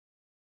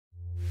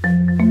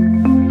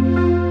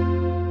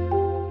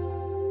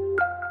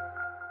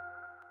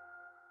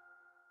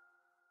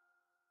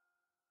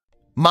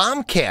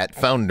Mom cat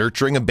found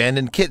nurturing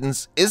abandoned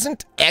kittens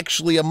isn't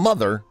actually a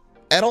mother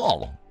at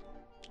all.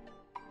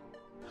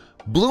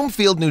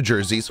 Bloomfield, New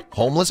Jersey's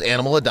Homeless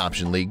Animal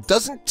Adoption League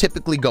doesn't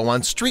typically go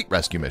on street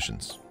rescue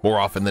missions.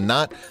 More often than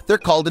not, they're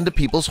called into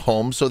people's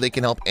homes so they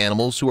can help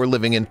animals who are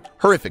living in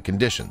horrific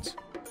conditions.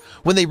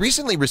 When they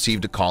recently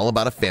received a call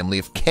about a family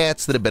of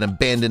cats that had been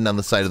abandoned on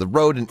the side of the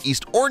road in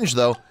East Orange,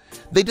 though,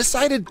 they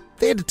decided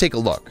they had to take a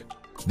look.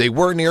 They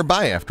were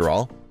nearby after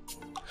all.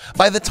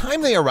 By the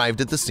time they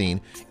arrived at the scene,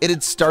 it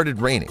had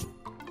started raining.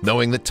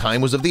 Knowing that time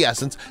was of the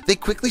essence, they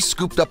quickly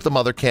scooped up the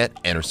mother cat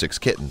and her 6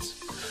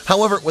 kittens.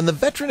 However, when the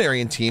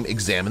veterinarian team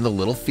examined the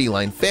little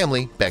feline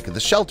family back at the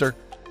shelter,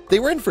 they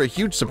were in for a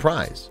huge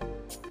surprise.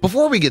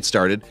 Before we get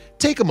started,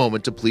 take a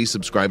moment to please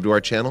subscribe to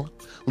our channel,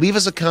 leave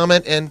us a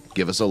comment, and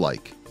give us a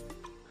like.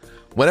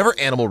 Whenever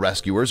animal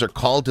rescuers are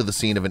called to the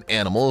scene of an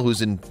animal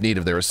who's in need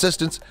of their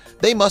assistance,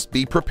 they must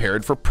be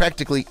prepared for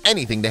practically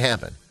anything to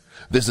happen.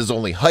 This is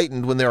only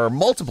heightened when there are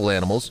multiple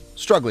animals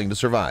struggling to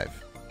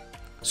survive.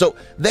 So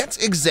that's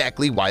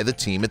exactly why the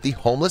team at the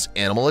Homeless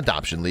Animal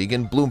Adoption League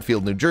in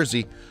Bloomfield, New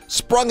Jersey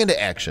sprung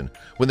into action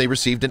when they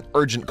received an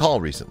urgent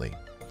call recently.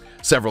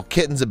 Several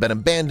kittens had been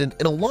abandoned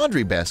in a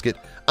laundry basket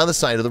on the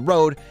side of the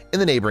road in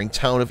the neighboring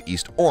town of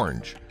East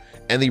Orange,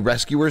 and the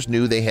rescuers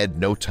knew they had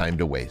no time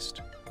to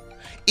waste.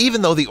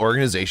 Even though the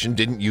organization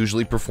didn't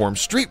usually perform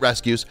street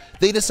rescues,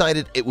 they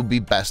decided it would be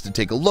best to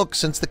take a look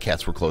since the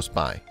cats were close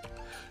by.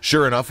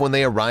 Sure enough, when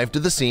they arrived to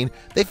the scene,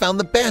 they found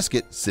the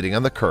basket sitting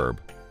on the curb.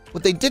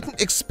 What they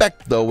didn't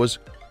expect, though, was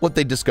what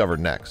they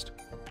discovered next.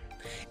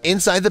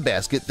 Inside the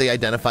basket, they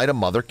identified a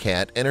mother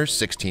cat and her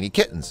 6 teeny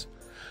kittens.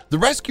 The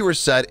rescuers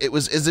said it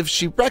was as if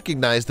she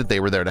recognized that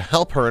they were there to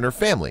help her and her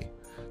family.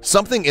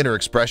 Something in her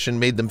expression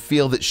made them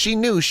feel that she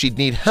knew she'd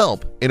need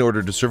help in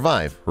order to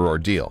survive her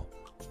ordeal.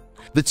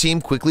 The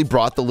team quickly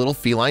brought the little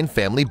feline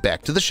family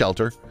back to the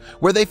shelter,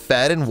 where they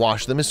fed and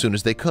washed them as soon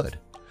as they could.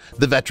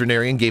 The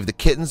veterinarian gave the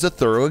kittens a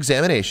thorough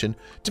examination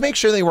to make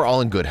sure they were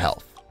all in good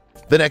health.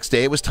 The next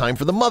day, it was time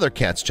for the mother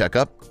cat's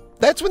checkup.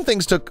 That's when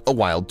things took a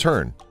wild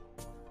turn.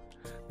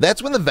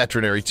 That's when the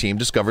veterinary team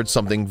discovered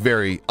something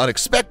very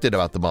unexpected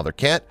about the mother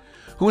cat,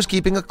 who was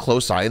keeping a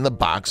close eye on the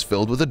box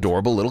filled with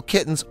adorable little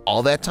kittens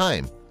all that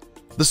time.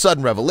 The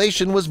sudden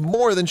revelation was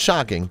more than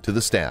shocking to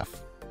the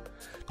staff.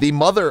 The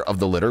mother of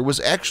the litter was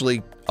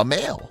actually a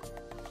male.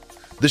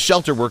 The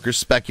shelter workers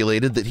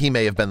speculated that he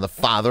may have been the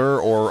father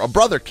or a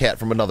brother cat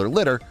from another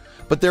litter,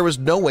 but there was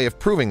no way of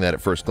proving that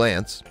at first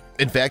glance.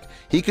 In fact,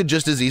 he could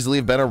just as easily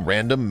have been a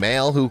random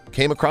male who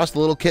came across the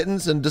little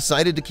kittens and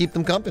decided to keep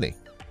them company.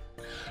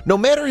 No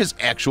matter his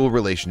actual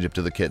relationship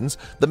to the kittens,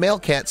 the male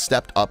cat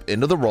stepped up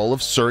into the role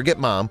of surrogate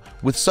mom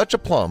with such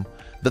aplomb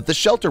that the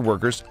shelter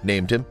workers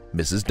named him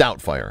Mrs.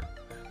 Doubtfire.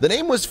 The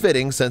name was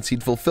fitting since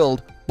he'd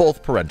fulfilled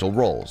both parental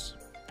roles.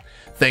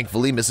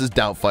 Thankfully, Mrs.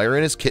 Doubtfire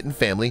and his kitten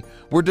family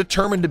were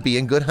determined to be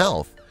in good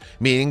health,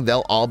 meaning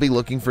they'll all be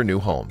looking for new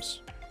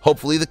homes.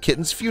 Hopefully, the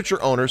kittens' future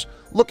owners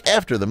look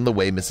after them the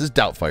way Mrs.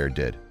 Doubtfire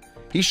did.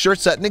 He sure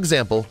set an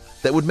example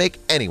that would make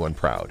anyone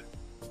proud.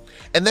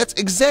 And that's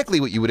exactly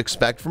what you would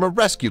expect from a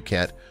rescue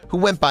cat who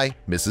went by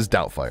Mrs.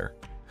 Doubtfire.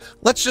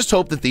 Let's just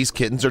hope that these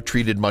kittens are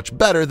treated much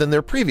better than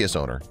their previous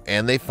owner,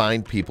 and they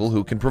find people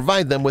who can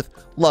provide them with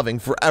loving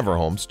forever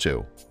homes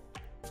too.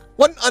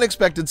 What an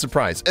unexpected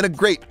surprise and a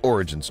great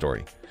origin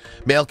story.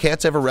 Male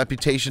cats have a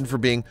reputation for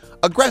being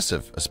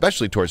aggressive,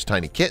 especially towards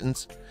tiny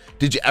kittens.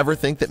 Did you ever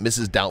think that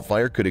Mrs.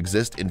 Doubtfire could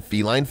exist in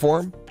feline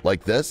form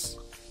like this?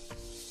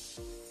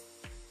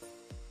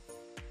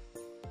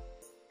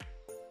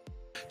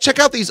 Check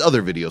out these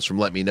other videos from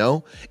Let Me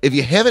Know. If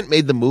you haven't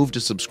made the move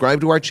to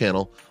subscribe to our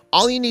channel,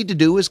 all you need to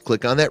do is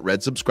click on that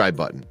red subscribe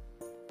button.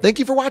 Thank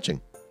you for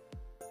watching.